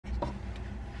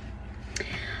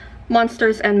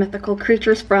Monsters and Mythical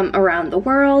Creatures from Around the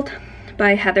World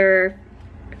by Heather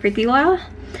Frigila.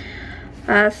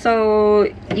 So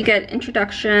you get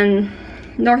introduction,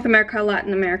 North America,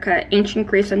 Latin America, Ancient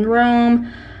Greece and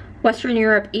Rome, Western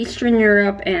Europe, Eastern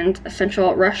Europe, and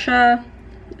Central Russia.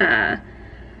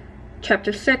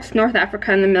 Chapter 6, North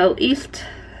Africa and the Middle East,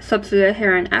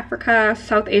 Sub-Saharan Africa,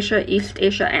 South Asia, East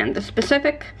Asia, and the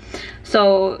Pacific.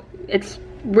 So it's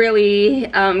really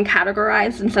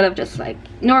categorized instead of just like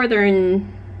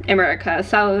Northern America,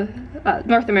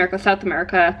 North America, South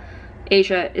America,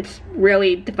 Asia. It's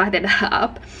really divided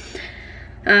up.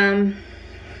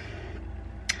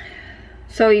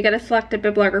 So you get to select a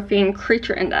bibliography and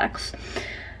creature index.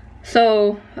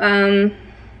 So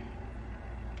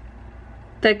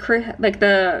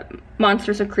the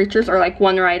monsters and creatures are like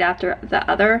one right after the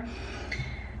other.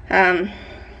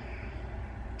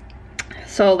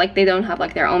 So like they don't have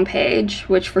like their own page,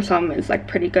 which for some is like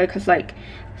pretty good, because like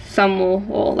some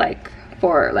will like,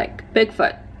 for like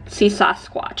Bigfoot, see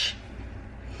Sasquatch,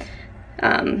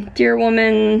 Deer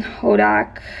Woman,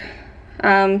 Hodak.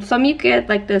 Some you get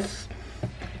like this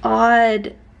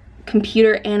odd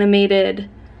computer animated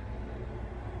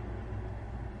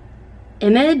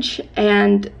image,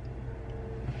 and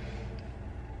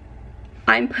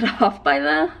I'm put off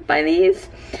by these.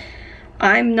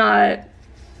 I'm not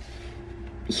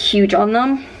huge on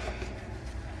them.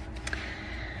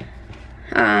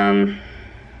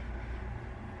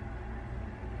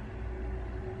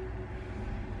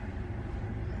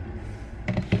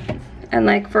 And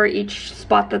like for each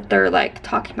spot that they're like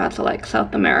talking about, so like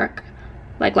South America,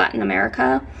 like Latin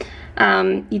America,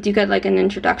 you do get like an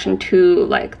introduction to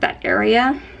like that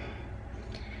area,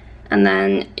 and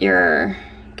then you're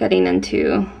getting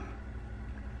into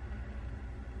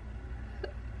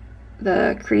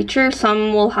the creature.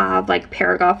 Some will have like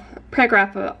paragraph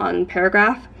on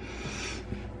paragraph.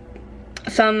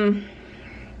 Some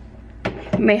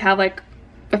may have like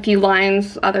a few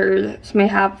lines, others may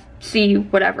have see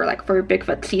whatever, like for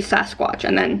Bigfoot, see Sasquatch,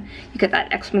 and then you get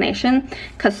that explanation,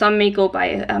 because some may go by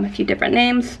a few different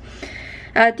names.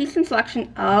 A decent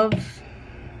selection of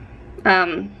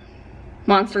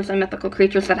monsters and mythical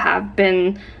creatures that have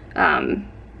been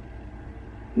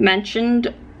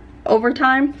mentioned over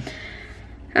time.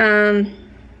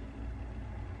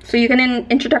 So you get an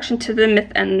introduction to the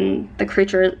myth and the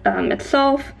creature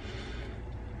itself.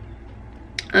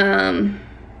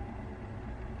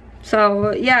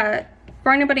 So yeah,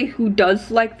 for anybody who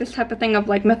does like this type of thing of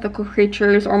like mythical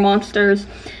creatures or monsters,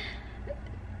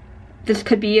 this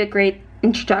could be a great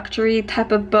introductory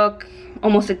type of book,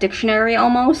 almost a dictionary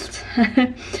almost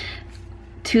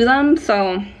to them.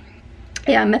 So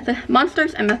yeah,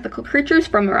 monsters and mythical creatures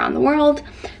from around the world.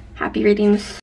 Happy readings.